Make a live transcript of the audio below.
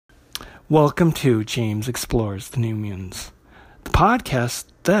Welcome to James Explores the New Mutants, the podcast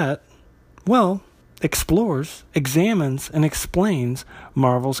that, explores, examines, and explains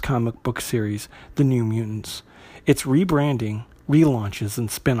Marvel's comic book series, The New Mutants, its rebranding, relaunches,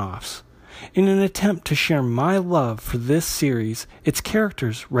 and spin-offs, in an attempt to share my love for this series, its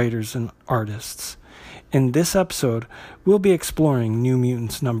characters, writers, and artists. In this episode, we'll be exploring New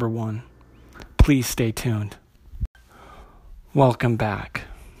Mutants number 1. Please stay tuned. Welcome back.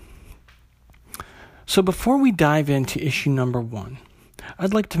 So before we dive into issue number 1,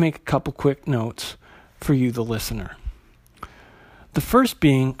 I'd like to make a couple quick notes for you, the listener. The first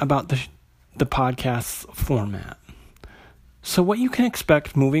being about the podcast's format. So what you can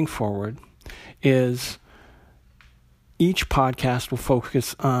expect moving forward is each podcast will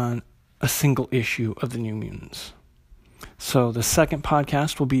focus on a single issue of the New Mutants. So the second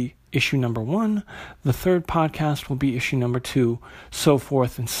podcast will be issue number 1, the third podcast will be issue number 2, so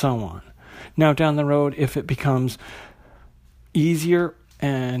forth and so on. Now, down the road, if it becomes easier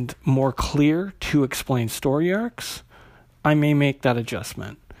and more clear to explain story arcs, I may make that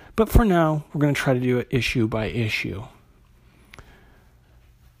adjustment. But for now, we're going to try to do it issue by issue.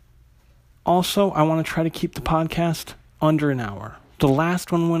 Also, I want to try to keep the podcast under an hour. The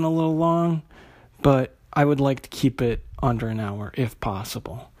last one went a little long, but I would like to keep it under an hour if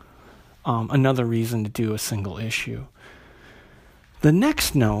possible. Another reason to do a single issue. The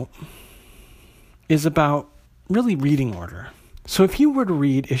next note is about really reading order. So if you were to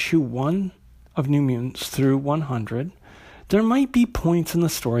read issue 1 of New Mutants through 100, there might be points in the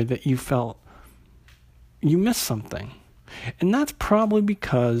story that you felt you missed something. And that's probably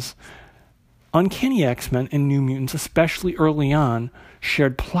because Uncanny X-Men and New Mutants, especially early on,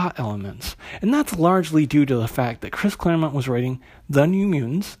 shared plot elements. And that's largely due to the fact that Chris Claremont was writing The New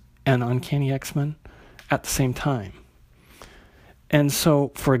Mutants and Uncanny X-Men at the same time. And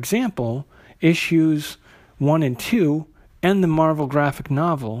so, for example, issues 1 and 2 and the Marvel graphic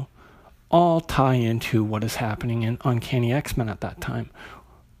novel all tie into what is happening in Uncanny X-Men at that time,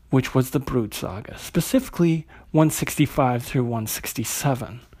 which was the Brood Saga, specifically 165 through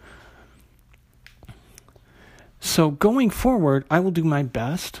 167. So going forward, I will do my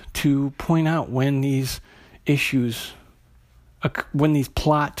best to point out when these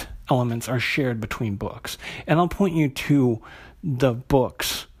plot elements are shared between books. And I'll point you to the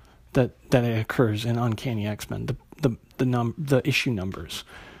books that it occurs in Uncanny X-Men, the issue numbers.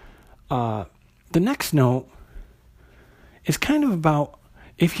 The next note is kind of about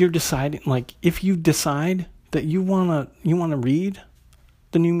if you decide that you wanna read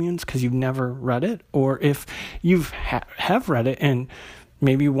the New Mutants because you've never read it, or if you have read it and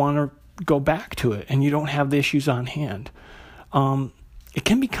maybe you want to go back to it and you don't have the issues on hand. It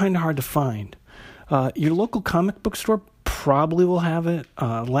can be kind of hard to find. Your local comic book store probably will have it.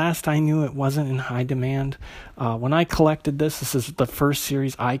 Last I knew, it wasn't in high demand. When I collected this is the first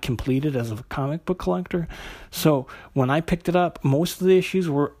series I completed as a comic book collector. So when I picked it up, most of the issues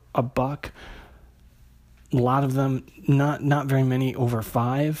were $1. A lot of them, not very many over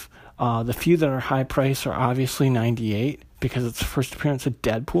 $5. The few that are high price are obviously $98 because it's the first appearance of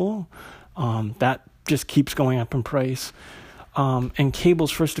Deadpool. That just keeps going up in price. And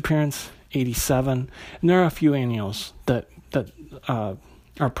Cable's first appearance, $87, and there are a few annuals that are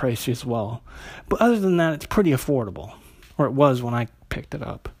pricey as well. But other than that, it's pretty affordable, or it was when I picked it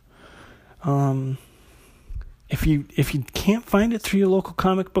up. If you can't find it through your local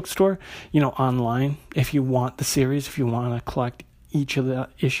comic book store, online, if you want the series, if you want to collect each of the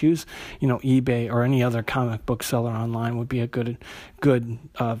issues, eBay or any other comic book seller online would be a good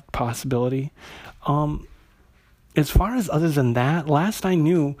possibility. As far as other than that, last I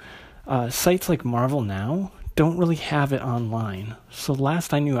knew, sites like Marvel Now don't really have it online. So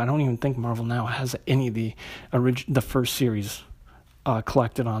last I knew, I don't even think Marvel Now has any of the first series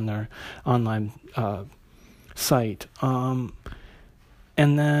collected on their online site. And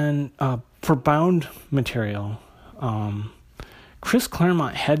then for bound material, Chris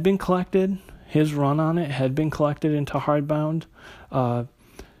Claremont had been collected. His run on it had been collected into hardbound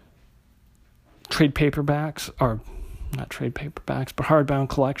trade paperbacks, or not trade paperbacks, but hardbound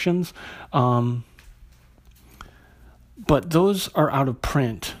collections. But those are out of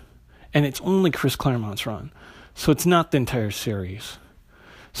print, and it's only Chris Claremont's run. So it's not the entire series.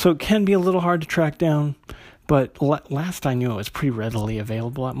 So it can be a little hard to track down, but last I knew it was pretty readily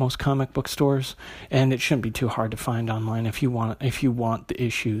available at most comic book stores, and it shouldn't be too hard to find online if you want the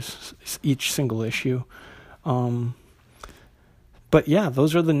issues, each single issue. But yeah,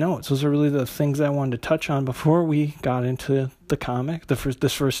 those are the notes. Those are really the things I wanted to touch on before we got into the comic,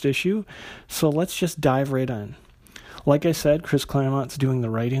 this first issue. So let's just dive right in. Like I said, Chris Claremont's doing the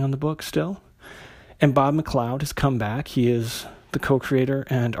writing on the book still. And Bob McLeod has come back. He is the co-creator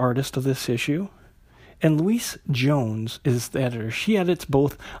and artist of this issue. And Louise Jones is the editor. She edits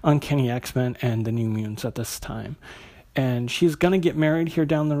both Uncanny X-Men and the New Mutants at this time. And she's going to get married here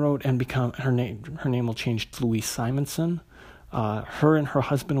down the road and become, her name will change to Louise Simonson. Her and her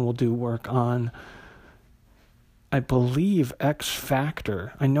husband will do work on, I believe, X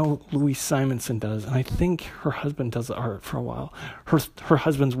Factor. I know Louise Simonson does, and I think her husband does the art for a while. Her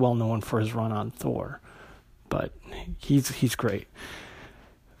husband's well known for his run on Thor, but he's great.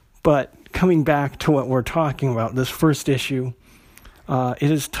 But coming back to what we're talking about, this first issue, it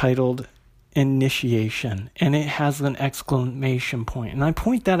is titled Initiation, and it has an exclamation point. And I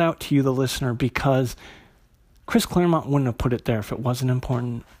point that out to you, the listener, because Chris Claremont wouldn't have put it there if it wasn't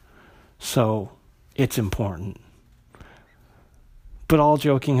important. So it's important. But all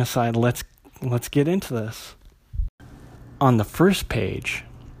joking aside, let's get into this. On the first page,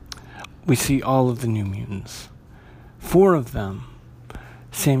 we see all of the New Mutants. 4 of them: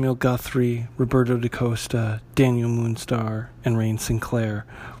 Samuel Guthrie, Roberto DaCosta, Daniel Moonstar, and Rain Sinclair,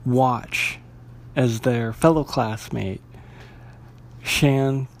 watch as their fellow classmate,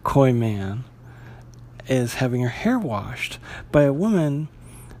 Shan Koy-Man, is having her hair washed by a woman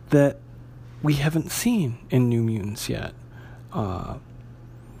that we haven't seen in New Mutants yet.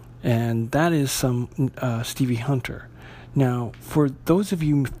 And that is Stevie Hunter. Now, for those of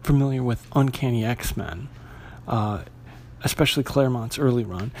you familiar with Uncanny X-Men, especially Claremont's early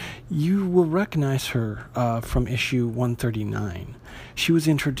run, you will recognize her from issue 139. She was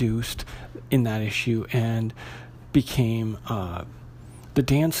introduced in that issue and became the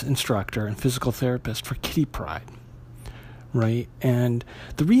dance instructor and physical therapist for Kitty Pryde, right? And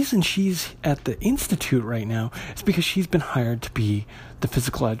the reason she's at the Institute right now is because she's been hired to be the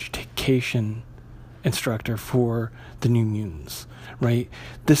physical education instructor for the New Mutants, right?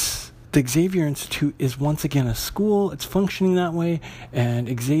 The Xavier Institute is once again a school. It's functioning that way, and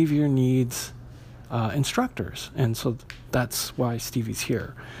Xavier needs instructors, and so that's why Stevie's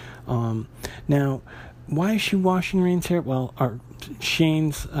here. Now, why is she washing Rain's hair? Well, or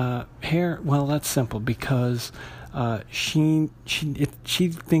Shane's hair? Well, that's simple, because she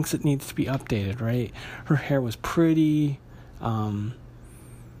thinks it needs to be updated, right? Her hair was pretty.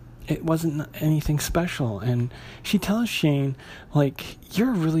 It wasn't anything special, and she tells Shane, like, you're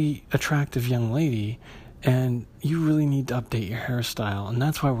a really attractive young lady, and you really need to update your hairstyle, and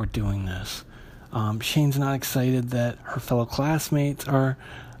that's why we're doing this. Shane's not excited that her fellow classmates are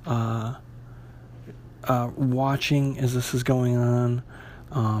watching as this is going on,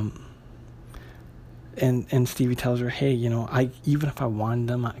 and Stevie tells her, hey, even if I wanted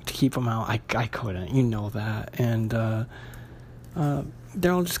them to keep them out, I couldn't, that, and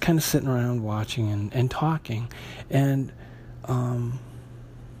they're all just kind of sitting around watching and talking. And,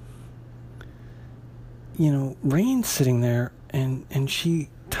 Rain's sitting there, and she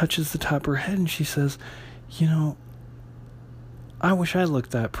touches the top of her head, and she says, I wish I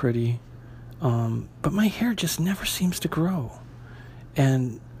looked that pretty, but my hair just never seems to grow.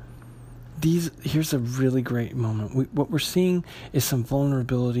 And here's a really great moment. What we're seeing is some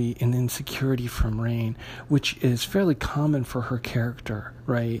vulnerability and insecurity from Rain, which is fairly common for her character,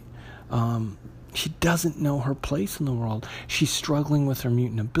 right? She doesn't know her place in the world. She's struggling with her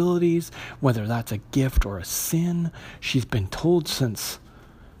mutant abilities, whether that's a gift or a sin. She's been told since,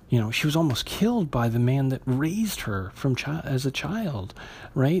 she was almost killed by the man that raised her as a child,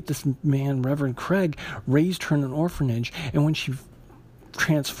 right? This man, Reverend Craig, raised her in an orphanage, and when she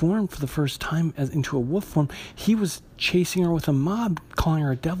transformed for the first time into a wolf form, he was chasing her with a mob, calling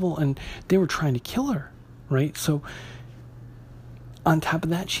her a devil, and they were trying to kill her, right? So on top of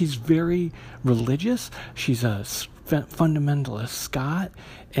that, she's very religious. She's a fundamentalist Scot,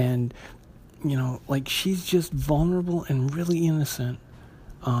 and she's just vulnerable and really innocent,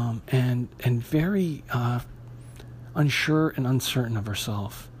 and very unsure and uncertain of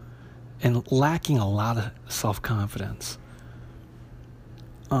herself, and lacking a lot of self-confidence.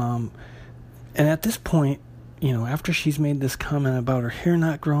 And at this point, after she's made this comment about her hair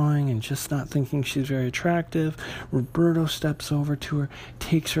not growing and just not thinking she's very attractive, Roberto steps over to her,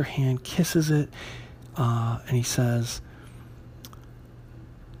 takes her hand, kisses it, and he says,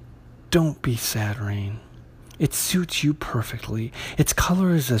 "Don't be sad, Rain. It suits you perfectly. Its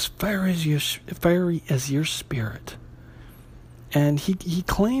color is as fiery as your spirit." And he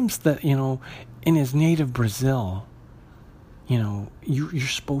claims that, in his native Brazil, you're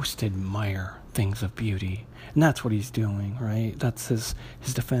supposed to admire things of beauty. And that's what he's doing, right? That's his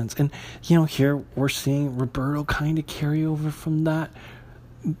defense. And, here we're seeing Roberto kind of carry over from that.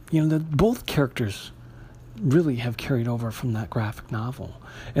 Both characters really have carried over from that graphic novel.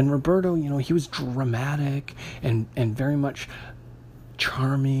 And Roberto, he was dramatic and very much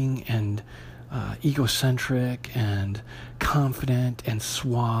charming and egocentric and confident and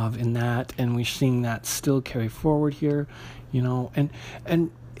suave in that, and we're seeing that still carry forward here, and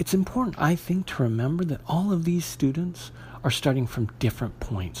it's important, I think, to remember that all of these students are starting from different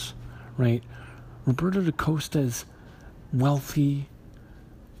points, right? Roberto da Costa is wealthy.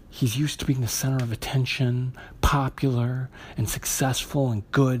 He's used to being the center of attention, popular and successful and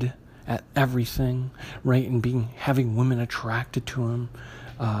good at everything, right? And having women attracted to him.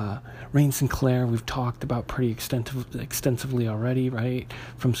 Rain Sinclair, we've talked about pretty extensively already, right?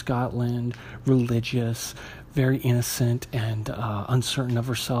 From Scotland, religious, very innocent and uncertain of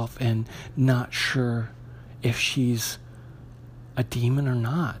herself and not sure if she's a demon or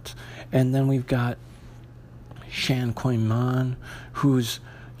not. And then we've got Shan Kuang-man, who's,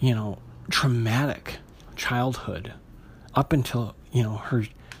 traumatic childhood up until,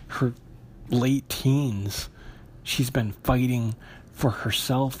 her late teens. She's been fighting for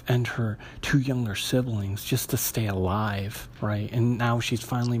herself and her two younger siblings just to stay alive, right? And now she's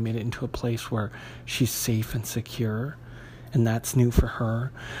finally made it into a place where she's safe and secure, and that's new for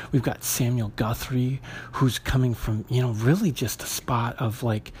her. We've got Samuel Guthrie, who's coming from, really just a spot of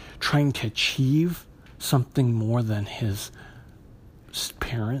like trying to achieve something more than his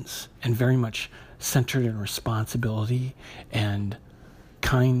parents, and very much centered in responsibility and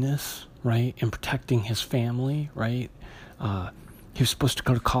kindness, right? And protecting his family, right? He was supposed to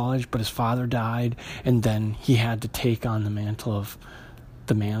go to college, but his father died, and then he had to take on the mantle of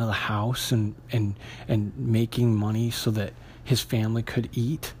the man of the house and making money so that his family could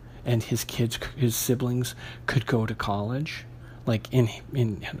eat and his siblings could go to college, like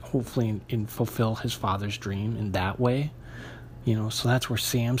hopefully fulfill his father's dream in that way. So that's where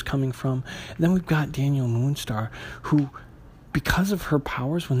Sam's coming from. And then we've got Daniel Moonstar, who, because of her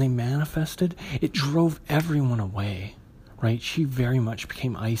powers, when they manifested, it drove everyone away, right? She very much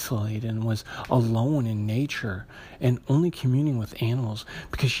became isolated and was alone in nature and only communing with animals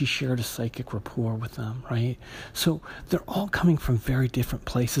because she shared a psychic rapport with them, right? So they're all coming from very different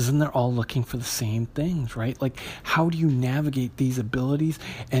places, and they're all looking for the same things, right? Like, how do you navigate these abilities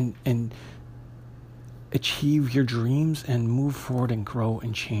and achieve your dreams and move forward and grow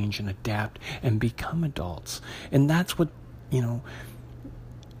and change and adapt and become adults? And that's what,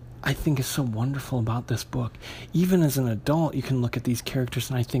 I think is so wonderful about this book. Even as an adult, you can look at these characters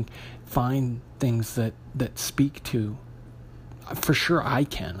and I think find things that speak to, for sure I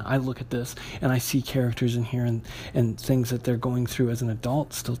can. I look at this and I see characters in here and things that they're going through as an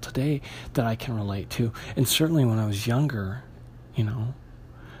adult still today that I can relate to. And certainly when I was younger, and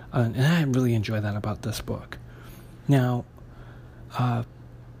I really enjoy that about this book. Now,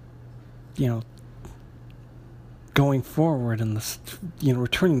 going forward in this,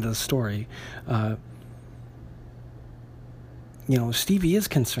 returning to the story, Stevie is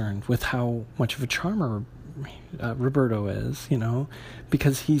concerned with how much of a charmer Roberto is,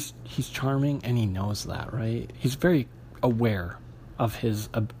 because he's charming and he knows that, right? He's very aware of his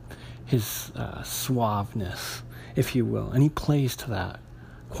suaveness, if you will, and he plays to that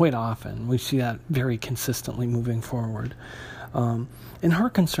quite often. We see that very consistently moving forward. And her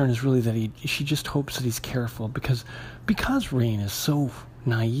concern is really that she just hopes that he's careful because Rain is so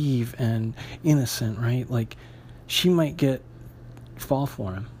naive and innocent, right? Like, she might fall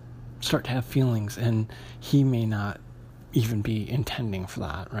for him, start to have feelings, and he may not even be intending for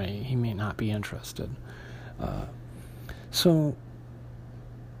that, right? He may not be interested. So,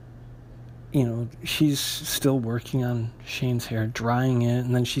 she's still working on Shane's hair, drying it,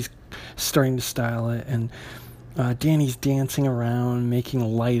 and then she's starting to style it, and Danny's dancing around, making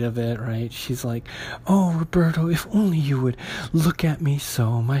light of it, right? She's like, "Oh, Roberto, if only you would look at me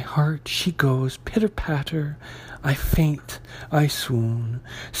so. My heart, she goes pitter-patter. I faint, I swoon.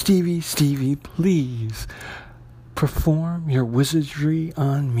 Stevie, please perform your wizardry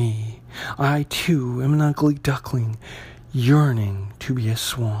on me. I, too, am an ugly duckling, yearning to be a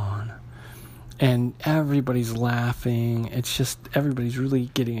swan." And everybody's laughing. It's just, everybody's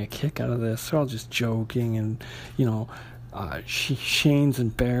really getting a kick out of this. They're all just joking. And, Shane's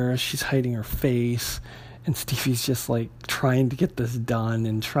embarrassed. She's hiding her face. And Stevie's just like trying to get this done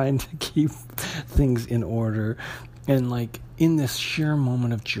and trying to keep things in order. And like in this sheer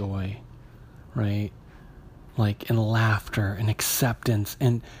moment of joy, right? Like in laughter and acceptance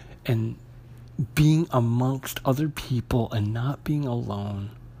and being amongst other people and not being alone.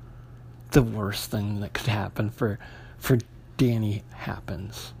 The worst thing that could happen for Danny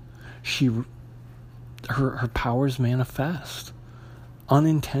happens. Her powers manifest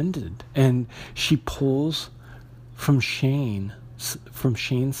unintended, and she pulls from Shane's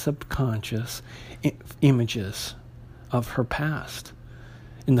subconscious images of her past.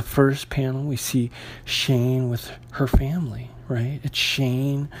 In the first panel, we see Shane with her family, right? It's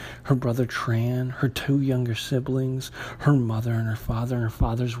Shane, her brother Tran, her 2 younger siblings, her mother and her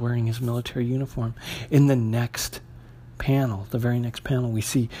father's wearing his military uniform. In the next panel, the very next panel, we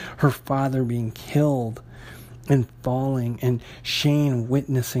see her father being killed and falling, and Shane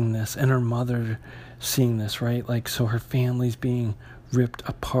witnessing this, and her mother seeing this, right? Like, so her family's being ripped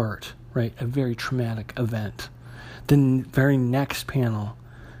apart, right? A very traumatic event. The very next panel,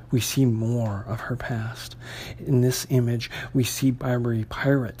 we see more of her past. In this image, we see Barbary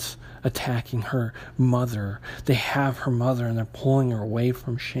pirates attacking her mother. They have her mother and they're pulling her away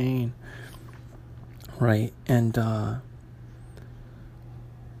from Shane, right? And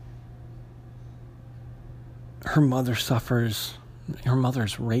her mother's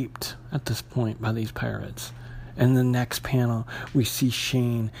raped at this point by these pirates. And the next panel, we see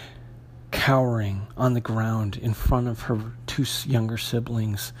Shane cowering on the ground in front of her 2 younger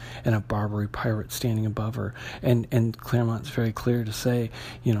siblings and a Barbary pirate standing above her. And Claremont's very clear to say,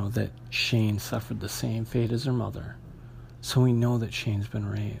 that Shane suffered the same fate as her mother. So we know that Shane's been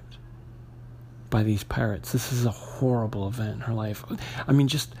raped by these pirates. This is a horrible event in her life. I mean,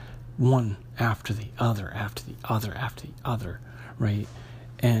 just one after the other, right?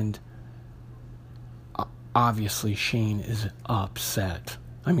 And obviously Shane is upset.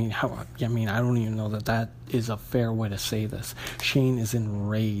 I don't even know that is a fair way to say this. Shane is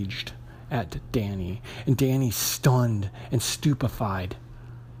enraged at Danny, and Danny's stunned and stupefied,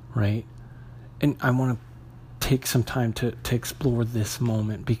 right? And I want to take some time to explore this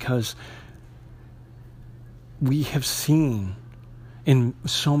moment, because we have seen in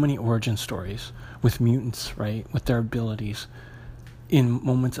so many origin stories with mutants, right, with their abilities, in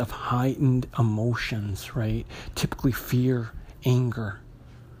moments of heightened emotions, right, typically fear, anger,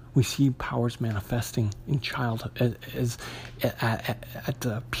 we see powers manifesting in childhood as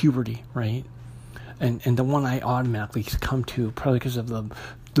at puberty, right? And the one I automatically come to, probably because of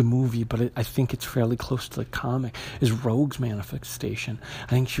the movie, but I think it's fairly close to the comic, is Rogue's manifestation. I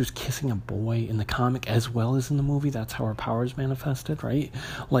think she was kissing a boy in the comic as well as in the movie. That's how her powers manifested, right?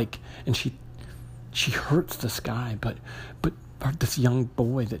 Like, and she hurts this guy, but this young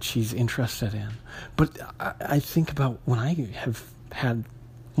boy that she's interested in. But I think about when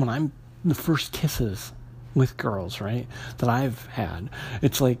I'm the first kisses with girls, right, that I've had,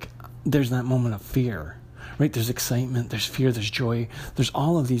 it's like there's that moment of fear, right? There's excitement, there's fear, there's joy, there's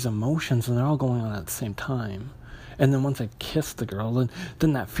all of these emotions, and they're all going on at the same time. And then once I kiss the girl,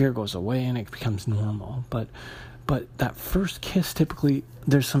 then that fear goes away and it becomes normal. But that first kiss, typically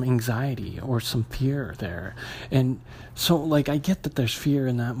there's some anxiety or some fear there. And so, like, I get that there's fear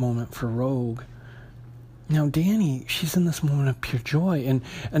in that moment for Rogue. Now, Danny, she's in this moment of pure joy. And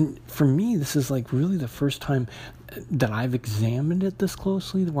for me, this is like really the first time that I've examined it this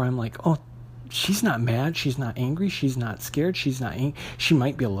closely, where I'm like, oh, she's not mad, she's not angry, she's not scared, she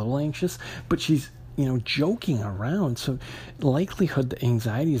might be a little anxious, but she's, joking around. So likelihood the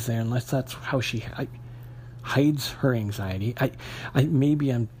anxiety is there, unless that's how she hides her anxiety. I maybe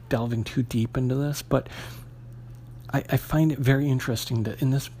I'm delving too deep into this, but I find it very interesting that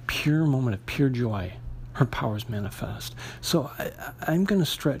in this pure moment of pure joy, her powers manifest. So I'm going to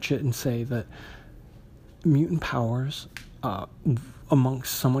stretch it and say that mutant powers,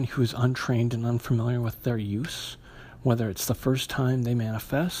 amongst someone who is untrained and unfamiliar with their use, whether it's the first time they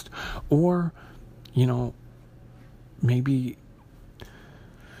manifest, or, maybe,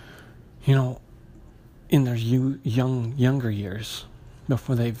 in their younger years,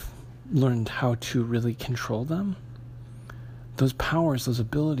 before they've learned how to really control them, those powers, those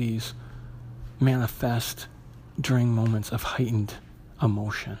abilities manifest during moments of heightened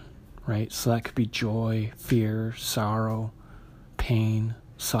emotion, right? So that could be joy, fear, sorrow, pain,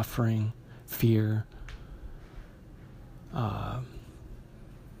 suffering, fear.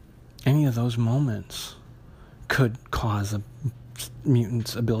 Any of those moments could cause a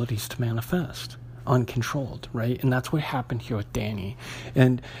mutant's abilities to manifest uncontrolled, right? And that's what happened here with Danny.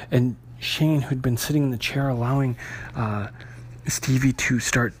 And Shane, who'd been sitting in the chair allowing Stevie to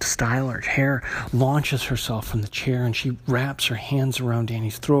start to style her hair, launches herself from the chair, and she wraps her hands around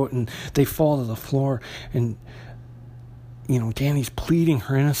Danny's throat, and they fall to the floor. And Danny's pleading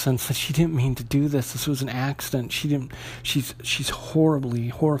her innocence, that she didn't mean to do this. This was an accident. She's horribly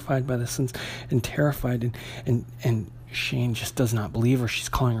horrified by this and terrified, and Shane just does not believe her. She's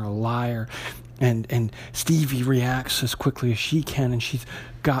calling her a liar. And Stevie reacts as quickly as she can, and she's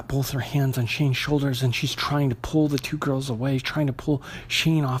got both her hands on Shane's shoulders, and she's trying to pull the two girls away, trying to pull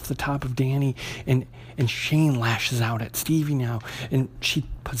Shane off the top of Danny, and Shane lashes out at Stevie now, and she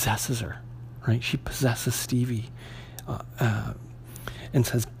possesses her, right? She possesses Stevie, and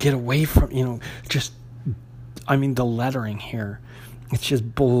says, "Get away from," just, I mean, the lettering here, it's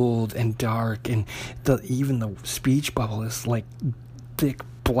just bold and dark, and even the speech bubble is like thick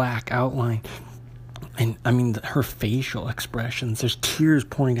black outline. And I mean, her facial expressions, there's tears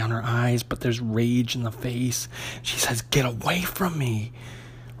pouring down her eyes, but there's rage in the face. She says, "Get away from me,"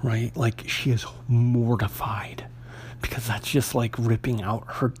 right? Like, she is mortified, because that's just like ripping out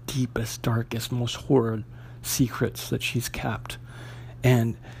her deepest, darkest, most horrid secrets that she's kept.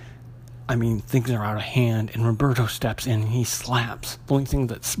 And I mean, things are out of hand, and Roberto steps in and he slaps. The only thing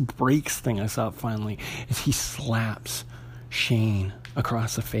that breaks things up finally is he slaps Shane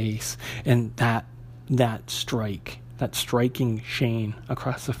across the face, and that striking Shane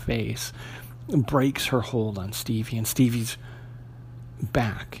across the face breaks her hold on Stevie, and Stevie's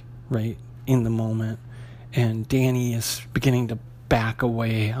back, right, in the moment, and Danny is beginning to back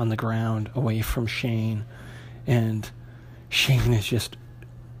away on the ground, away from Shane, and Shane is just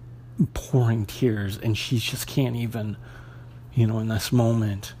pouring tears, and she just can't even, in this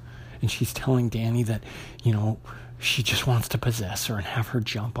moment, and she's telling Danny that, she just wants to possess her and have her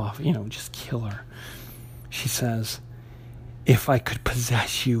jump off, just kill her. She says, "If I could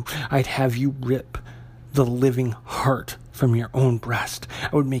possess you, I'd have you rip the living heart from your own breast.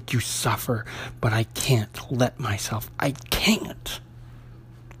 I would make you suffer, but I can't let myself. I can't."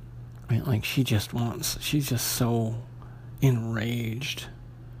 Right? Like, she's just so enraged.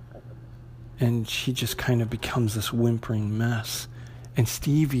 And she just kind of becomes this whimpering mess. And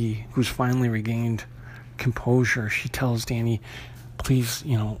Stevie, who's finally regained composure, she tells Danny, "Please,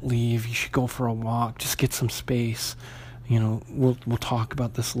 leave. You should go for a walk. Just get some space. We'll talk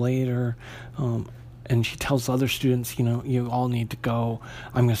about this later." And she tells the other students, "You all need to go.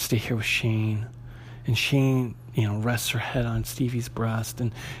 I'm going to stay here with Shane." And Shane, rests her head on Stevie's breast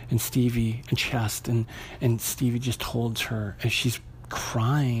and Stevie and chest, and Stevie just holds her as she's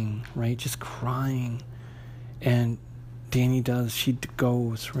crying, right? Just crying. And Danny she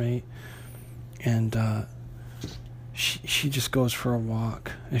goes, right? And she just goes for a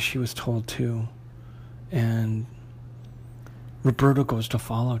walk, as she was told to. And Roberto goes to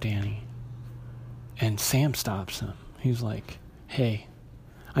follow Danny. And Sam stops him. He's like, "Hey,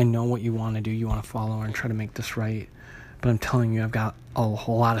 I know what you want to do. You want to follow her and try to make this right. But I'm telling you, I've got a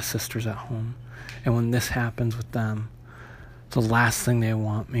lot of sisters at home. And when this happens with them, the last thing they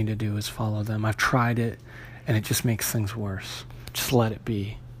want me to do is follow them. I've tried it, and it just makes things worse. Just let it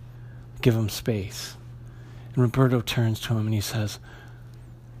be. Give them space." And Roberto turns to him and he says,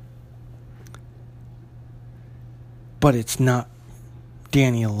 "But it's not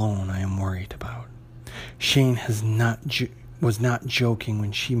Danny alone I am worried about. Shane was not joking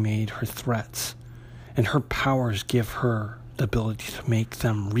when she made her threats, and her powers give her the ability to make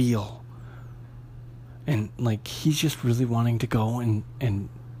them real. And he's just really wanting to go, and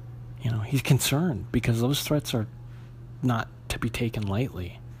he's concerned because those threats are not to be taken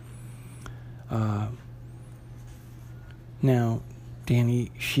lightly." Now,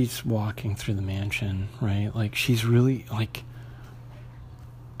 Danny, she's walking through the mansion, right? She's really,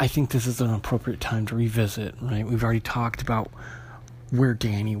 I think this is an appropriate time to revisit, right? We've already talked about where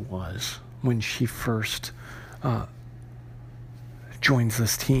Danny was when she first joins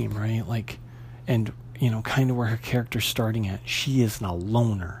this team, right? And kind of where her character's starting at. She is a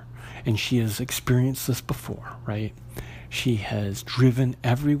loner, and she has experienced this before, right? She has driven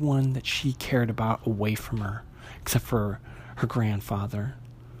everyone that she cared about away from her, except for her grandfather,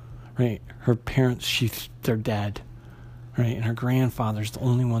 right? Her parents, they're dead, right? And her grandfather's the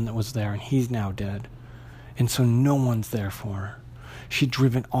only one that was there, and he's now dead. And so no one's there for her. She'd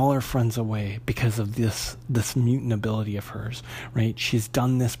driven all her friends away because of this mutant ability of hers, right? She's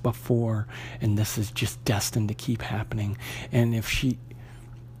done this before, and this is just destined to keep happening. And if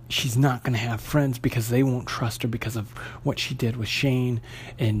she's not going to have friends because they won't trust her because of what she did with Shane,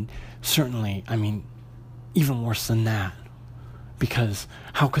 and certainly, even worse than that, because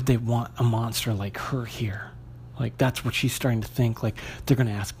how could they want a monster like her here? That's what she's starting to think. They're going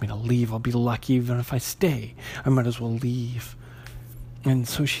to ask me to leave. I'll be lucky even if I stay. I might as well leave. And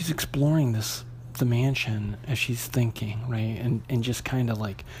so she's exploring the mansion as she's thinking, right? And just kind of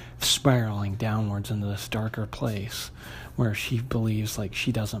spiraling downwards into this darker place where she believes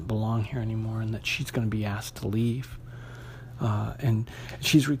she doesn't belong here anymore and that she's going to be asked to leave. And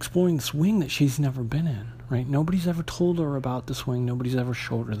she's exploring this wing that she's never been in, right? Nobody's ever told her about this wing. Nobody's ever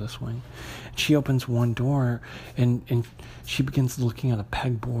showed her this wing. She opens one door, and she begins looking at a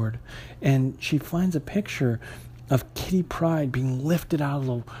pegboard, and she finds a picture of Kitty Pryde being lifted out of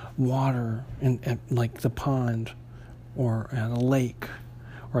the water at like the pond or at a lake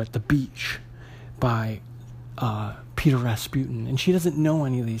or at the beach by Peter Rasputin. And she doesn't know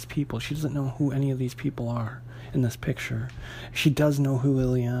any of these people. She doesn't know who any of these people are in this picture. She does know who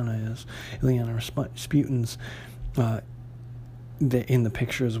Ileana is. Ileana Rasputin's in the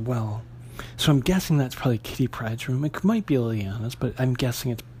picture as well. So I'm guessing that's probably Kitty Pryde's room. It might be Ileana's, but I'm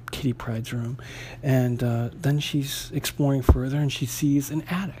guessing it's Kitty Pryde's room. And then she's exploring further, and she sees an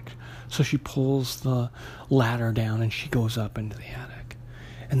attic. So she pulls the ladder down, and she goes up into the attic.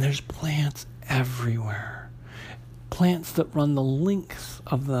 And there's plants everywhere. Plants that run the length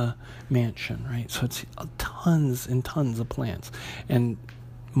of the mansion, right? So it's tons and tons of plants. And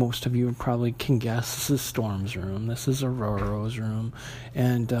most of you probably can guess this is Storm's room. This is Aurora's room.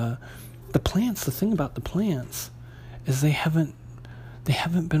 And the plants, the thing about the plants is they haven't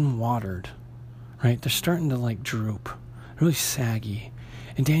been watered, right? They're starting to like droop, really saggy.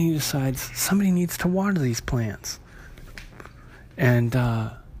 And Danny decides somebody needs to water these plants. And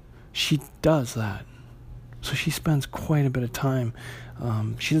she does that. So she spends quite a bit of time.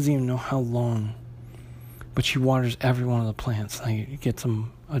 She doesn't even know how long, but she waters every one of the plants. Like, gets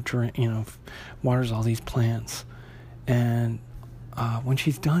them a drink, waters all these plants. And when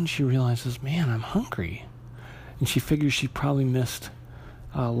she's done, she realizes, man, I'm hungry. And she figures she probably missed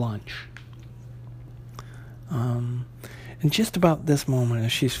lunch. And just about this moment,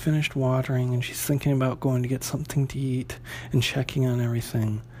 as she's finished watering and she's thinking about going to get something to eat and checking on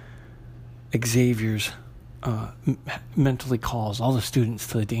everything, Xavier's mentally calls all the students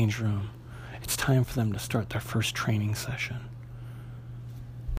to the danger room. It's time for them to start their first training session.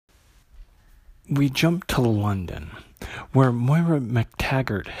 We jump to London, where Moira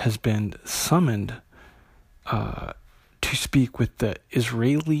MacTaggert has been summoned to speak with the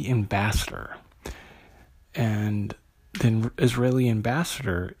Israeli ambassador. And the Israeli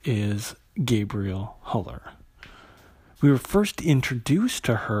ambassador is Gabrielle Huller. We were first introduced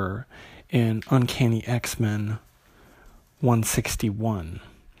to her in Uncanny X-Men 161.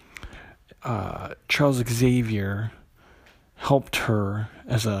 Charles Xavier helped her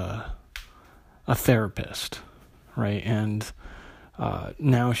as a therapist, right? And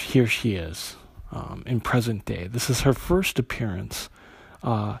now here she is in present day. This is her first appearance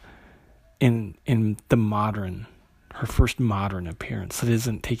in the modern, her first modern appearance that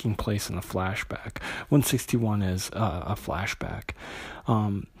isn't taking place in a flashback. 161 is a flashback.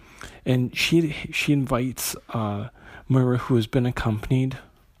 And she invites Moira, who has been accompanied,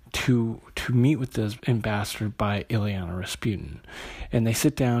 to meet with the ambassador by Ileana Rasputin. And they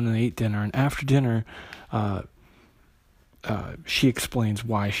sit down and they eat dinner. And after dinner, she explains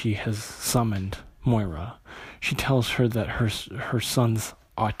why she has summoned Moira. She tells her that her son's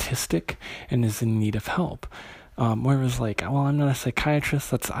autistic and is in need of help. Moira's like, well, I'm not a psychiatrist.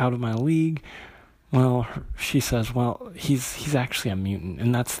 That's out of my league. Well, she says, well, he's actually a mutant,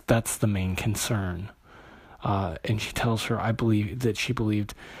 and that's the main concern. And she tells her, Gabrielle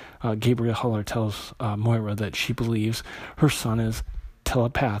Huller tells Moira that she believes her son is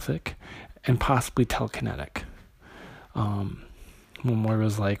telepathic and possibly telekinetic. Well,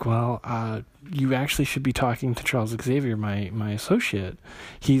 Moira's like, well, you actually should be talking to Charles Xavier, my associate.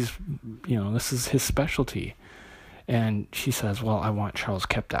 He's, this is his specialty. And she says, well, I want Charles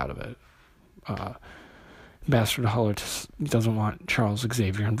kept out of it. Ambassador Huller doesn't want Charles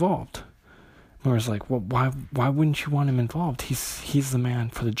Xavier involved. Moira's like, well, why wouldn't you want him involved? He's the man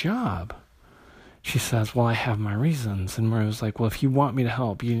for the job. She says, well, I have my reasons. And Moira's like, well, if you want me to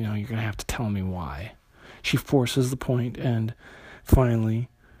help, you're going to have to tell me why. She forces the point, and finally,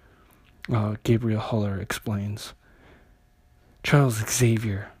 Gabrielle Huller explains, Charles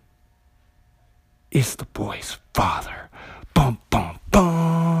Xavier is the boy's father. Bum, bum,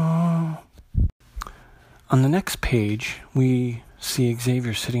 bum. On the next page, we see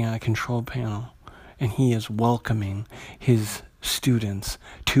Xavier sitting at a control panel, and he is welcoming his students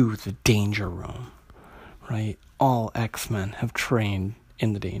to the danger room, right? All X-Men have trained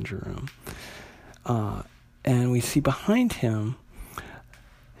in the danger room. And we see behind him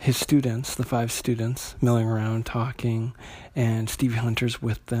his students, the 5 students, milling around, talking, and Stevie Hunter's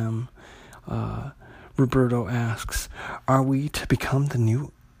with them. Roberto asks, are we to become the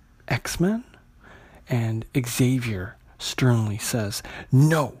new X-Men? And Xavier sternly says,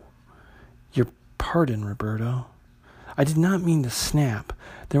 no. Your pardon, Roberto. I did not mean to snap.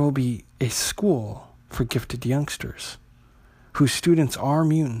 There will be a school for gifted youngsters. whose students are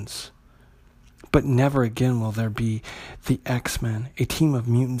mutants. But never again will there be the X-Men, a team of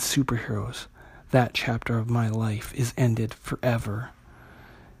mutant superheroes. That chapter of my life is ended forever.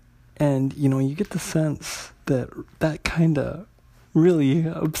 And, you get the sense that kind of really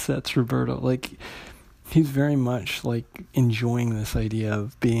upsets Roberto. Like, he's very much, like, enjoying this idea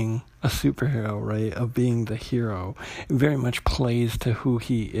of being a superhero, right? Of being the hero. It very much plays to who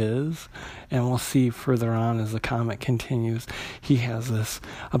he is. And we'll see further on as the comic continues, he has this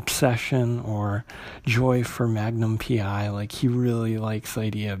obsession or joy for Magnum PI. Like, he really likes the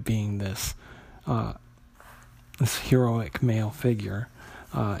idea of being this heroic male figure.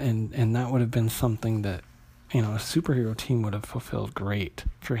 And that would have been something that, a superhero team would have fulfilled great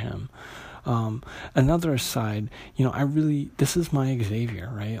for him. Another aside, this is my Xavier,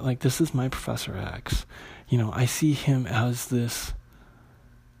 right? Like, this is my Professor X. I see him as this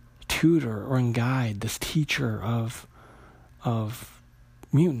tutor or guide, this teacher of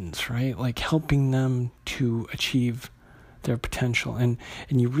mutants, right? Like, helping them to achieve their potential. And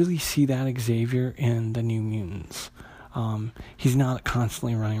you really see that Xavier in the New Mutants. He's not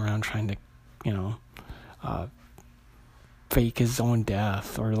constantly running around trying to, fake his own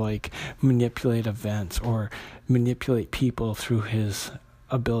death or like manipulate events or manipulate people through his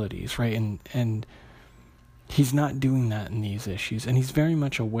abilities, right? And he's not doing that in these issues. And he's very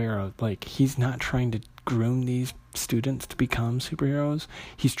much aware of, like, he's not trying to groom these students to become superheroes.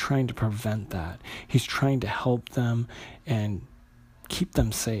 He's trying to prevent that. He's trying to help them and keep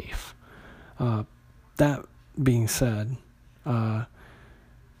them safe. That being said,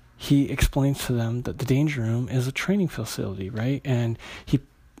 he explains to them that the Danger Room is a training facility, right? And he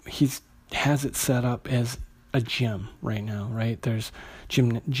has it set up as a gym right now, right? There's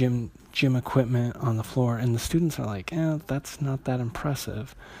gym equipment on the floor, and the students are like, that's not that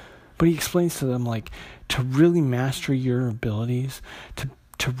impressive. But he explains to them, like, to really master your abilities,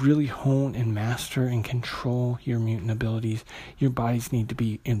 to really hone and master and control your mutant abilities, your bodies need to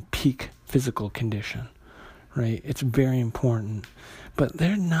be in peak physical condition, right? It's very important. But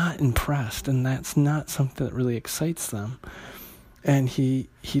they're not impressed, and that's not something that really excites them. And he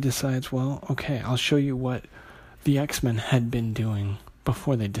decides, well, okay, I'll show you what the X-Men had been doing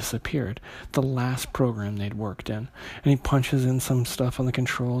before they disappeared, the last program they'd worked in. And he punches in some stuff on the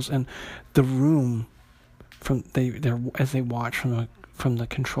controls, and the room, as they watch from the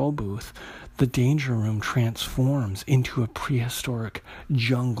control booth, the Danger Room transforms into a prehistoric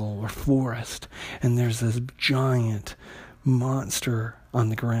jungle or forest, and there's this giant monster on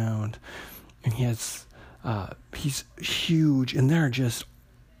the ground, and he's huge, and they're just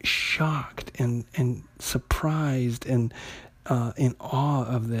shocked and surprised and in awe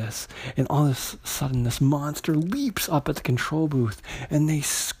of this. And all of a sudden, this monster leaps up at the control booth, and they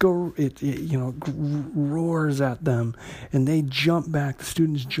roars at them, and they jump back. The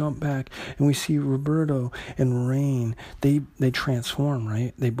students jump back, and we see Roberto and Rain. They transform,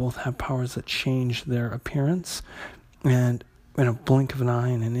 right? They both have powers that change their appearance, and in a blink of an eye,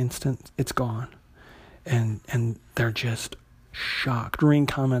 in an instant, it's gone. And they're just shocked. Rain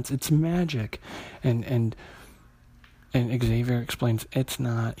comments, "It's magic," and Xavier explains, it's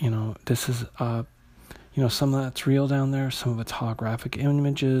not. This is some of that's real down there, some of it's holographic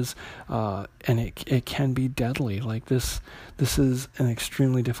images, and it can be deadly. Like, this is an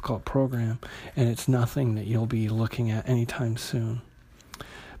extremely difficult program, and it's nothing that you'll be looking at anytime soon.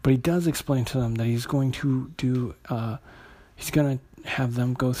 But he does explain to them that he's going to he's going to have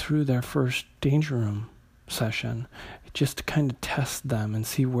them go through their first Danger Room session, just to kind of test them and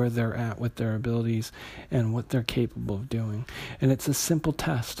see where they're at with their abilities and what they're capable of doing. And it's a simple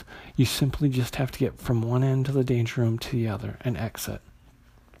test. You simply just have to get from one end of the Danger Room to the other and exit.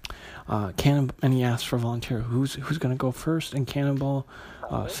 And he asks for a volunteer. Who's going to go first? And Cannonball,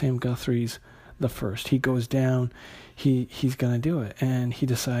 Sam Guthrie's the first. He goes down. He's going to do it, and he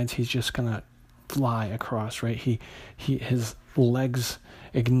decides he's just going to fly across. Right? His legs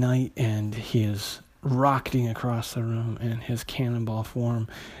ignite, and he is rocketing across the room in his cannonball form,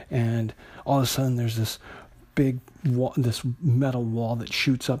 and all of a sudden there's this big wall, this metal wall that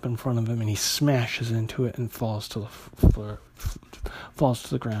shoots up in front of him, and he smashes into it and falls to the floor, falls to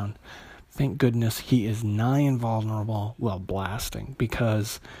the ground. Thank goodness he is nigh invulnerable while blasting,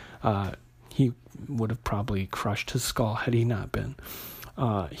 because he would have probably crushed his skull had he not been.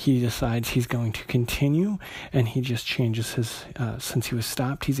 He decides he's going to continue, and he just changes his, since he was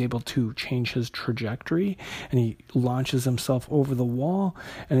stopped, he's able to change his trajectory, and he launches himself over the wall,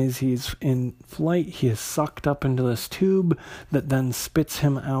 and as he's in flight, he is sucked up into this tube that then spits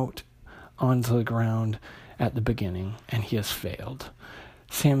him out onto the ground at the beginning, and he has failed.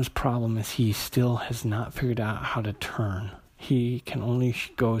 Sam's problem is he still has not figured out how to turn he can only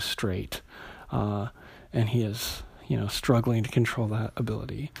go straight, and he is, struggling to control that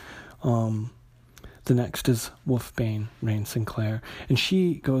ability. The next is Wolfbane, Rain Sinclair, and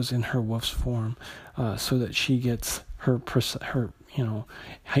she goes in her wolf's form, so that she gets her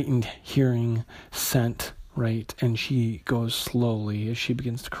heightened hearing, scent, right, and she goes slowly as she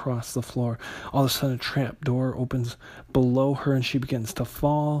begins to cross the floor. All of a sudden, a trap door opens below her, and she begins to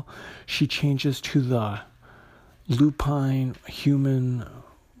fall. She changes to the lupine human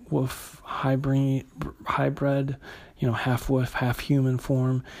wolf hybrid, half wolf, half human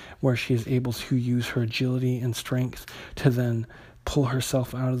form, where she is able to use her agility and strength to then pull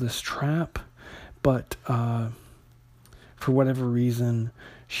herself out of this trap. But for whatever reason,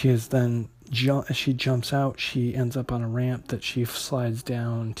 she is then as she jumps out, she ends up on a ramp that she slides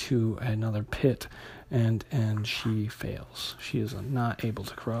down to another pit, and she fails. She is not able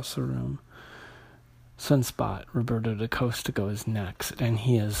to cross the room. Sunspot, Roberto da Costa, goes next, and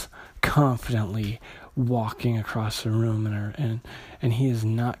he is confidently walking across the room, and he is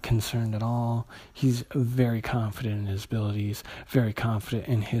not concerned at all. He's very confident in his abilities, very confident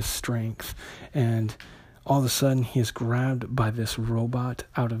in his strength, and all of a sudden he is grabbed by this robot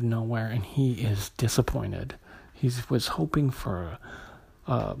out of nowhere, and he is disappointed. He was hoping for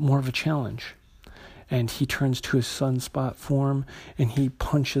more of a challenge. And he turns to his Sunspot form, and he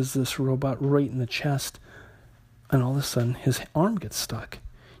punches this robot right in the chest. And all of a sudden, his arm gets stuck.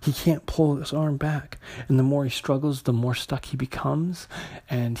 He can't pull his arm back. And the more he struggles, the more stuck he becomes.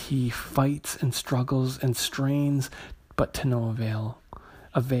 And he fights and struggles and strains, but to no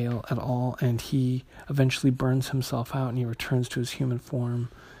avail at all. And he eventually burns himself out, and he returns to his human form.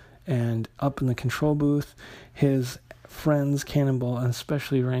 And up in the control booth, his friends, Cannonball, and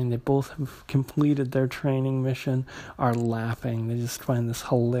especially Rain, they both have completed their training mission, are laughing. They just find this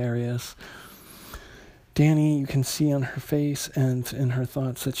hilarious. Danny, you can see on her face and in her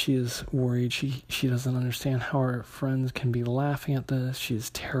thoughts that she is worried. She doesn't understand how her friends can be laughing at this. She is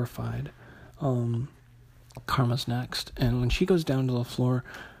terrified. Karma's next, and when she goes down to the floor,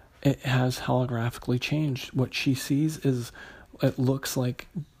 it has holographically changed. What she sees is, it looks like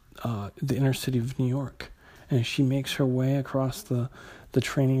the inner city of New York. And she makes her way across the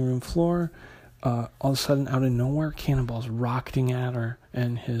training room floor. All of a sudden, out of nowhere, Cannonball's rocketing at her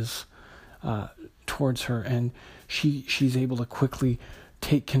and his towards her, and she's able to quickly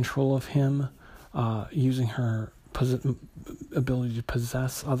take control of him, using her ability to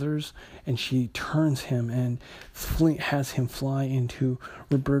possess others, and she turns him and has him fly into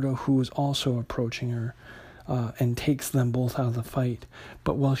Roberto, who is also approaching her. And takes them both out of the fight.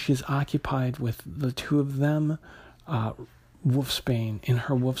 But while she's occupied with the two of them, Wolfsbane, in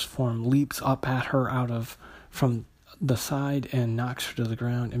her wolf's form, leaps up at her from the side and knocks her to the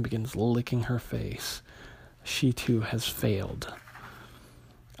ground and begins licking her face. She too has failed.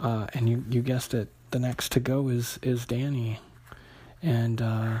 And you guessed it, the next to go is Danny. And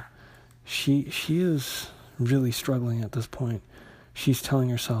she is really struggling at this point. She's telling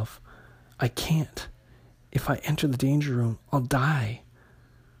herself, I can't. If I enter the danger room, I'll die.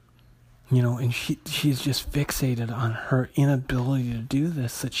 And she's just fixated on her inability to do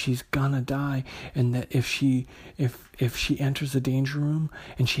this, that she's gonna die, and that if she enters the danger room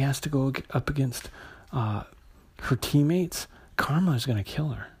and she has to go up against her teammates, Karma is gonna kill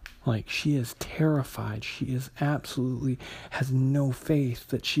her. Like, she is terrified. She is absolutely has no faith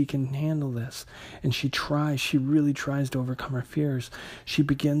that she can handle this. And she really tries to overcome her fears. She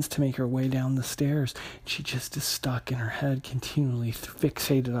begins to make her way down the stairs. She just is stuck in her head, continually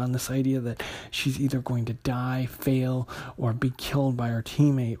fixated on this idea that she's either going to die, fail, or be killed by her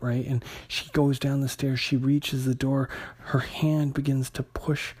teammate, right? And she goes down the stairs. She reaches the door. Her hand begins to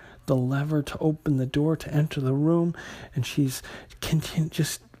push the lever to open the door to enter the room. And she's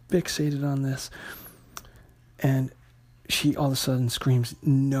just fixated on this, and she all of a sudden screams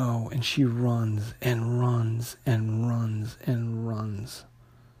no, and she runs and runs and runs and runs.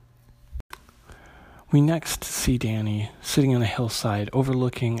 We next see Danny sitting on a hillside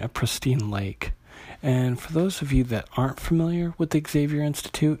overlooking a pristine lake. And for those of you that aren't familiar with the Xavier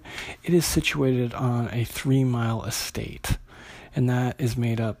Institute, it is situated on a 3-mile estate, and that is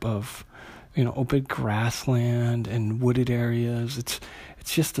made up of open grassland and wooded areas. It's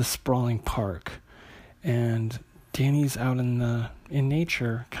just a sprawling park, and Danny's out in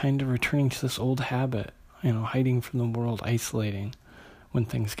nature, kind of returning to this old habit, hiding from the world, isolating when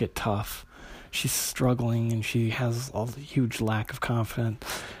things get tough. She's struggling, and she has a huge lack of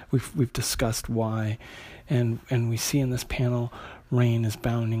confidence. We've discussed why, and we see in this panel, Rain is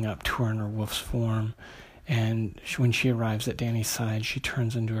bounding up to her in her wolf's form. And when she arrives at Danny's side, she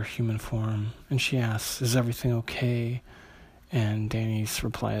turns into her human form, and she asks, "Is everything okay?" And Danny's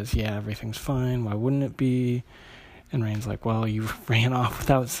reply is, yeah, everything's fine. Why wouldn't it be? And Rain's like, well, you ran off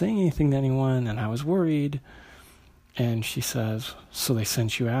without saying anything to anyone, and I was worried. And she says, so they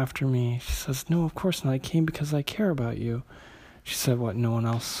sent you after me? She says, no, of course not. I came because I care about you. She said, what, no one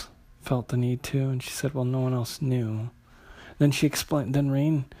else felt the need to? And she said, well, no one else knew. Then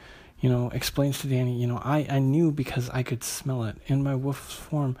Rain, explains to Danny, I knew because I could smell it. In my wolf's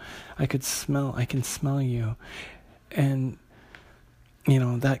form, I can smell you. And,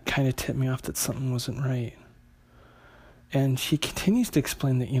 that kind of tipped me off that something wasn't right. And she continues to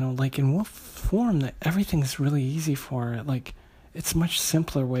explain that, like in wolf form, that everything's really easy for her. Like, it's a much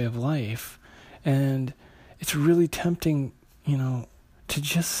simpler way of life. And it's really tempting, to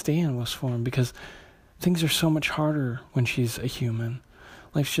just stay in wolf's form because things are so much harder when she's a human.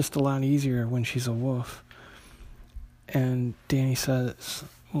 Life's just a lot easier when she's a wolf. And Danny says,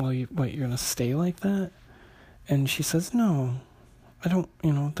 well, you're going to stay like that? And she says, no, I don't,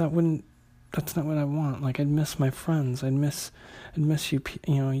 that's not what I want. Like, I'd miss my friends. I'd miss you,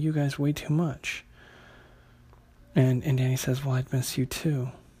 you guys way too much. And Danny says, well, I'd miss you too.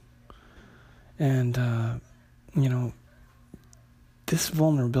 And, this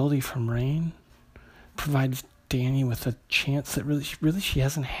vulnerability from Rain provides Danny with a chance that really she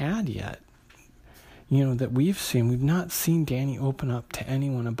hasn't had yet. That we've seen. We've not seen Danny open up to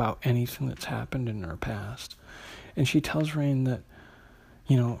anyone about anything that's happened in her past. And she tells Rain that,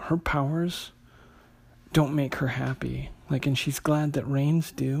 her powers don't make her happy. And she's glad that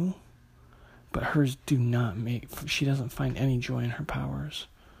Rain's do, but hers do not she doesn't find any joy in her powers.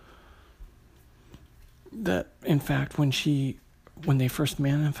 That, in fact, when they first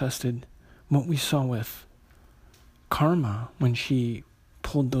manifested, what we saw with Karma, when she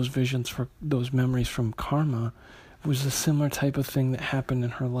pulled those those memories from Karma, was a similar type of thing that happened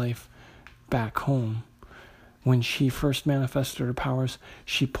in her life back home. When she first manifested her powers,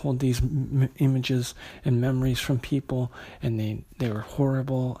 she pulled these images and memories from people, and they were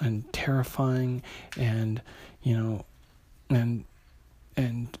horrible and terrifying, and and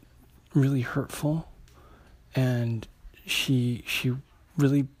really hurtful, and she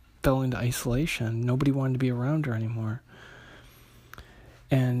really fell into isolation. Nobody wanted to be around her anymore.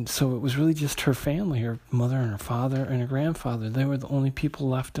 And so it was really just her family, her mother and her father and her grandfather. They were the only people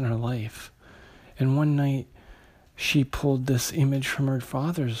left in her life. And one night, she pulled this image from her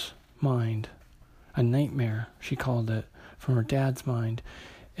father's mind, a nightmare, she called it, from her dad's mind.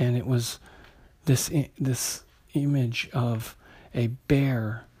 And it was this image of a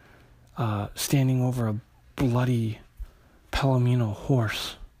bear standing over a bloody Palomino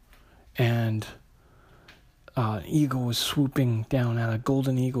horse, and an eagle was swooping down at it. A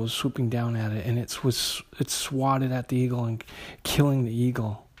golden eagle was swooping down at it, and it swatted at the eagle and killing the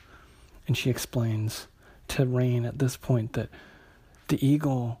eagle. And she explains to Rain at this point that the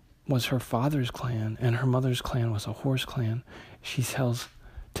eagle was her father's clan, and her mother's clan was a horse clan. She tells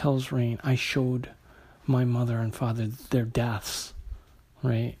Rain, I showed my mother and father their deaths,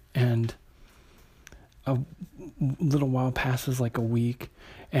 right? And a little while passes, like a week,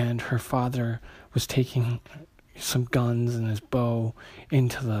 and her father was taking some guns and his bow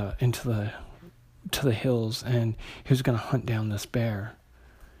into the hills, and he was going to hunt down this bear.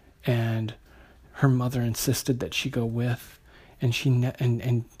 And her mother insisted that she go with, and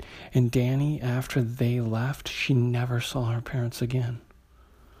and Danny, after they left, she never saw her parents again.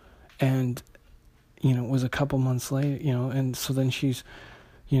 And it was a couple months later, and so then she's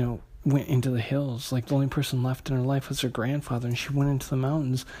went into the hills. Like, the only person left in her life was her grandfather, and she went into the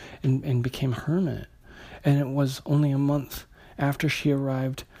mountains and became a hermit. And it was only a month after she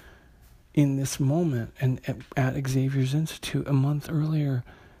arrived in this moment and at Xavier's Institute, a month earlier,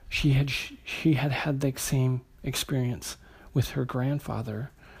 she had the same experience with her grandfather.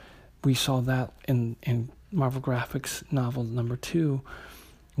 We saw that in Marvel Graphics novel number 2,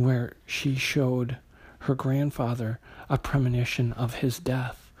 where she showed her grandfather a premonition of his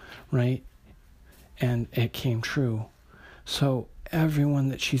death, right? And it came true. So everyone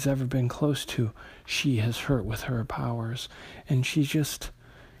that she's ever been close to, she has hurt with her powers. And she's just,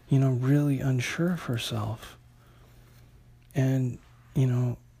 really unsure of herself. And,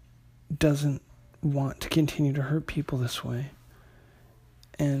 doesn't want to continue to hurt people this way.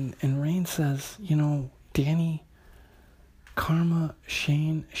 And Rain says, Danny, Karma,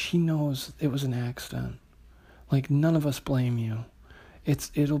 Shane, she knows it was an accident. Like, none of us blame you.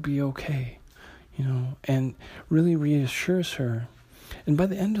 It'll be okay, and really reassures her. And by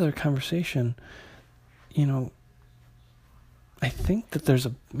the end of their conversation, I think that there's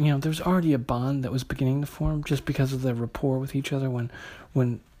already a bond that was beginning to form just because of their rapport with each other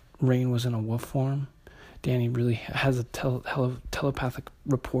when Rain was in a wolf form. Danny really has a telepathic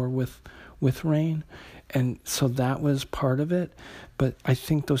rapport with Rain, and so that was part of it. But I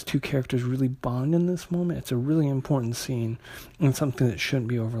think those two characters really bond in this moment. It's a really important scene and something that shouldn't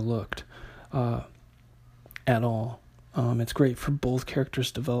be overlooked at all. It's great for both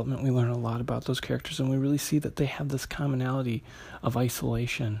characters' development. We learn a lot about those characters, and we really see that they have this commonality of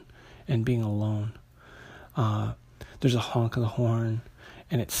isolation and being alone. There's a honk of the horn,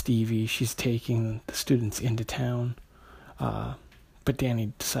 and it's Stevie. She's taking the students into town, but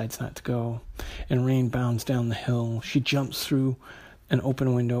Danny decides not to go. And Rain bounds down the hill. She jumps through an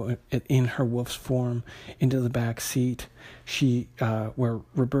open window in her wolf's form into the back seat. Where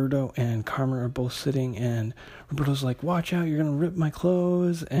Roberto and Karma are both sitting, and Roberto's like, "Watch out, you're gonna rip my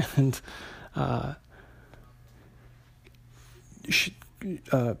clothes." And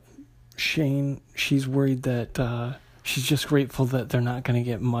Shane, she's worried that she's just grateful that they're not going to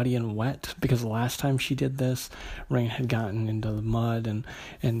get muddy and wet, because the last time she did this, Rain had gotten into the mud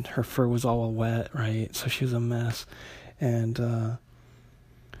and her fur was all wet, right? So she was a mess. And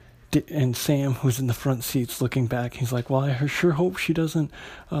Sam, who's in the front seat's looking back, he's like, "Well, I sure hope she doesn't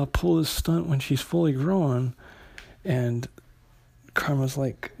pull this stunt when she's fully grown." And Karma's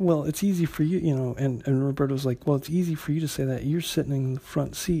like, "Well, it's easy for you, you know," and Roberto's like, "Well, it's easy for you to say that. You're sitting in the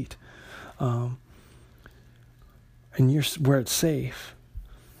front seat. And you're where it's safe."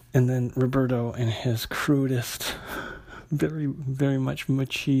 And then Roberto, in his crudest, very, very much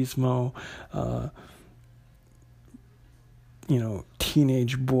machismo,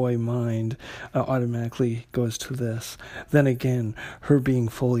 teenage boy mind, automatically goes to this. Then again, her being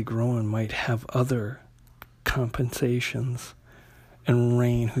fully grown might have other compensations. And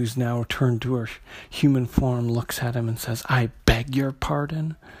Rain, who's now turned to her human form, looks at him and says, "I beg your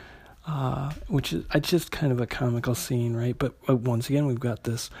pardon." Which is just kind of a comical scene, right? But once again, we've got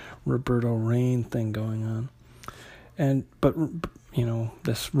this Roberto Rain thing going on, but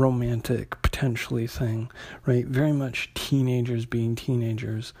this romantic potentially thing, right? Very much teenagers being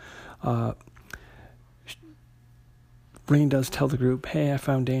teenagers. Rain does tell the group, "Hey, I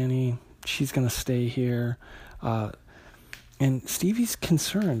found Danny. She's gonna stay here," and Stevie's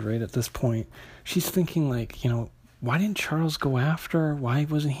concerned, right? At this point, she's thinking like, why didn't Charles go after her? Why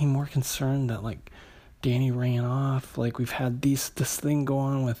wasn't he more concerned that like Danny ran off? Like, we've had this thing go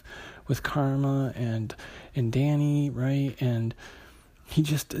on with Karma and Danny, right? And he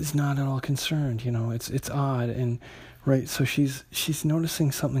just is not at all concerned. It's odd, and right. So she's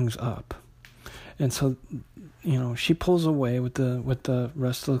noticing something's up, and so she pulls away with the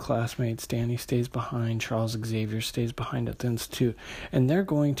rest of the classmates. Danny stays behind. Charles Xavier stays behind at the Institute, and they're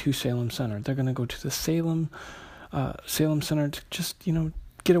going to Salem Center. They're going to go to the Salem Center to just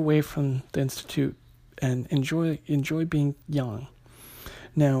get away from the Institute and enjoy being young.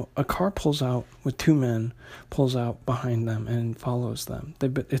 Now a car pulls out with two men, pulls out behind them and follows them.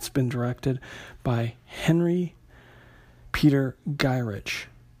 It's been directed by Henry Peter Gyrich,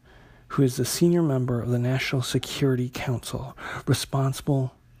 who is the senior member of the National Security Council,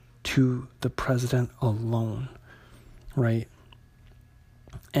 responsible to the president alone, right?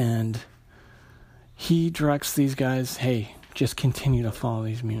 And he directs these guys, "Hey, just continue to follow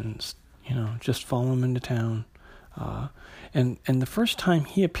these mutants. Just follow them into town." And the first time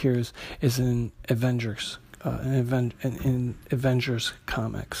he appears is in Avengers, in Avengers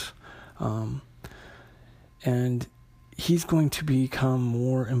comics, and he's going to become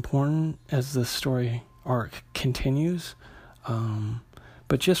more important as the story arc continues.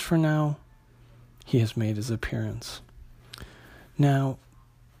 But just for now, he has made his appearance. Now,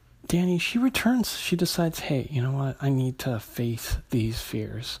 Danny, she returns. She decides, "Hey, you know what? I need to face these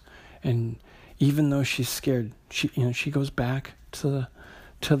fears." And even though she's scared, she goes back to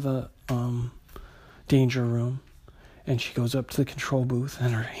the danger room, and she goes up to the control booth,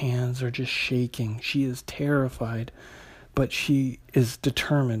 and her hands are just shaking. She is terrified, but she is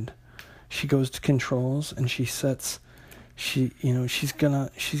determined. She goes to controls, and she's gonna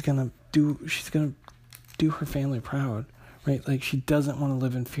do her family proud. Right? Like, she doesn't want to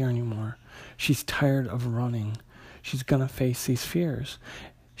live in fear anymore. She's tired of running. She's going to face these fears.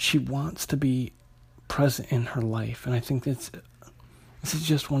 She wants to be present in her life. And I think this is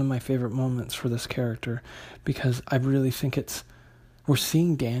just one of my favorite moments for this character, because I really think we're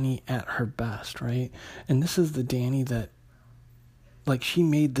seeing Danny at her best, right? And this is the Danny that, like, she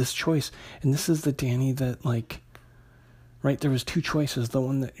made this choice. And this is the Danny that, like, right, there was two choices, the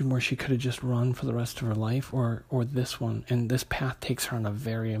one where she could have just run for the rest of her life, or this one, and this path takes her on a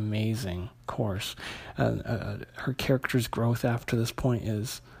very amazing course. Her character's growth after this point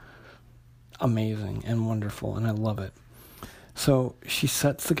is amazing and wonderful, and I love it. So she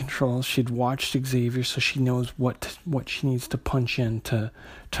sets the controls. She'd watched Xavier, so she knows what she needs to punch in to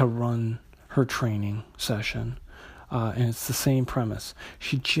run her training session. And it's the same premise.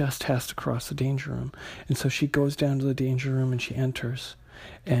 She just has to cross the danger room. And so she goes down to the danger room and she enters.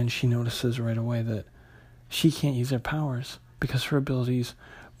 And she notices right away that she can't use her powers because her abilities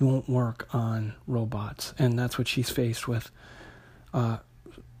won't work on robots. And that's what she's faced with. A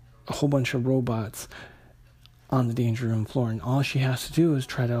whole bunch of robots on the danger room floor. And all she has to do is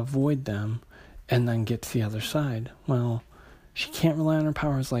try to avoid them and then get to the other side. Well, she can't rely on her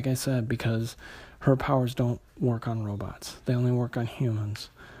powers, like I said, because her powers don't work on robots. They only work on humans,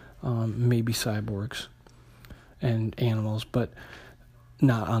 maybe cyborgs and animals, but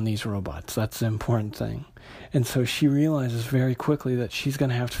not on these robots. That's the important thing. And so she realizes very quickly that she's going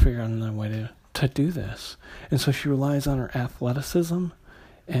to have to figure out another way to do this. And so she relies on her athleticism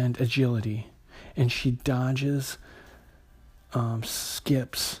and agility. And she dodges,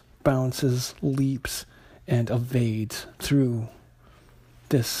 skips, bounces, leaps, and evades through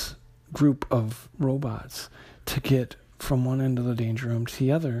this group of robots to get from one end of the danger room to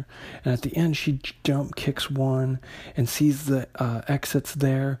the other. And at the end, she jump kicks one and sees the exits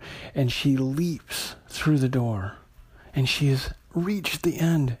there, and she leaps through the door. And she has reached the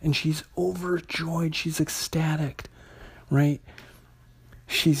end, and she's overjoyed. She's ecstatic, right?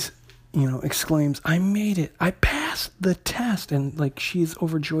 She's, exclaims, "I made it. I passed the test." And like, she's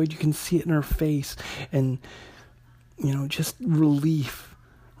overjoyed. You can see it in her face, and just relief.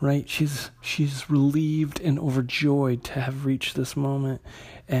 Right? She's relieved and overjoyed to have reached this moment.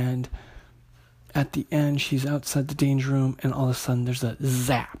 And at the end, she's outside the danger room, and all of a sudden there's a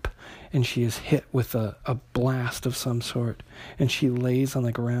zap, and she is hit with a blast of some sort, and she lays on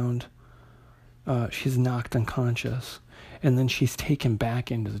the ground. She's knocked unconscious, and then she's taken back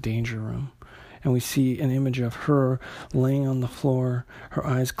into the danger room. And we see an image of her laying on the floor, her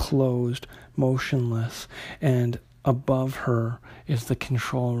eyes closed, motionless, and above her is the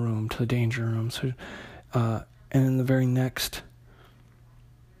control room to the danger room. So, and in the very next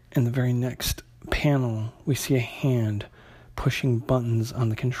panel, we see a hand pushing buttons on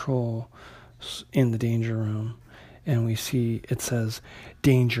the control in the danger room, and we see it says,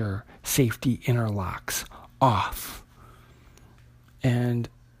 "Danger, safety interlocks, off." And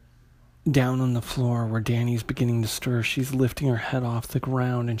down on the floor where Danny's beginning to stir, she's lifting her head off the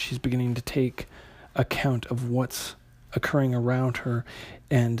ground, and she's beginning to take account of what's occurring around her,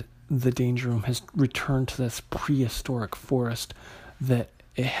 and the danger room has returned to this prehistoric forest that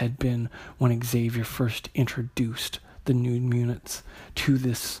it had been when Xavier first introduced the New Mutants to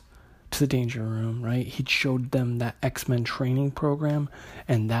the danger room, right? He showed them that X-Men training program,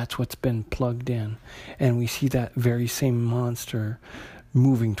 and that's what's been plugged in. And we see that very same monster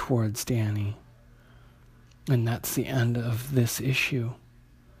moving towards Danny. And that's the end of this issue.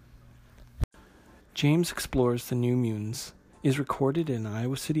 James Explores the New Mutants is recorded in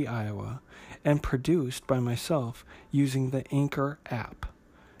Iowa City, Iowa, and produced by myself using the Anchor app.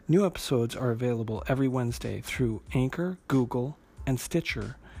 New episodes are available every Wednesday through Anchor, Google, and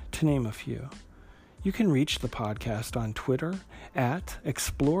Stitcher, to name a few. You can reach the podcast on Twitter at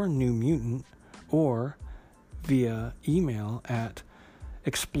ExploreNewMutant or via email at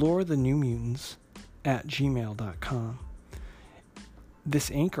explorethenewmutants@gmail.com.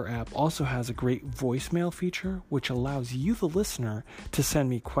 This Anchor app also has a great voicemail feature, which allows you, the listener, to send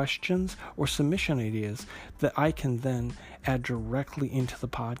me questions or submission ideas that I can then add directly into the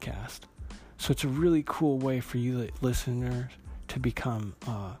podcast. So it's a really cool way for you, the listener, to become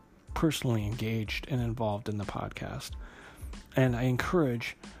personally engaged and involved in the podcast. And I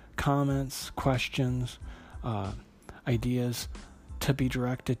encourage comments, questions, ideas to be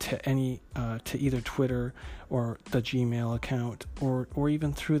directed to to either Twitter or the Gmail account, or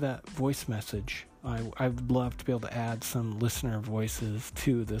even through that voice message. I would love to be able to add some listener voices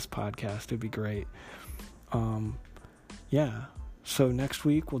to this podcast. It'd be great. So next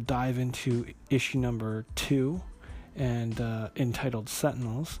week we'll dive into issue number 2, and entitled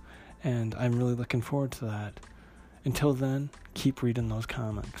Sentinels, and I'm really looking forward to that. Until then, keep reading those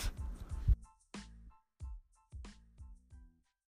comics.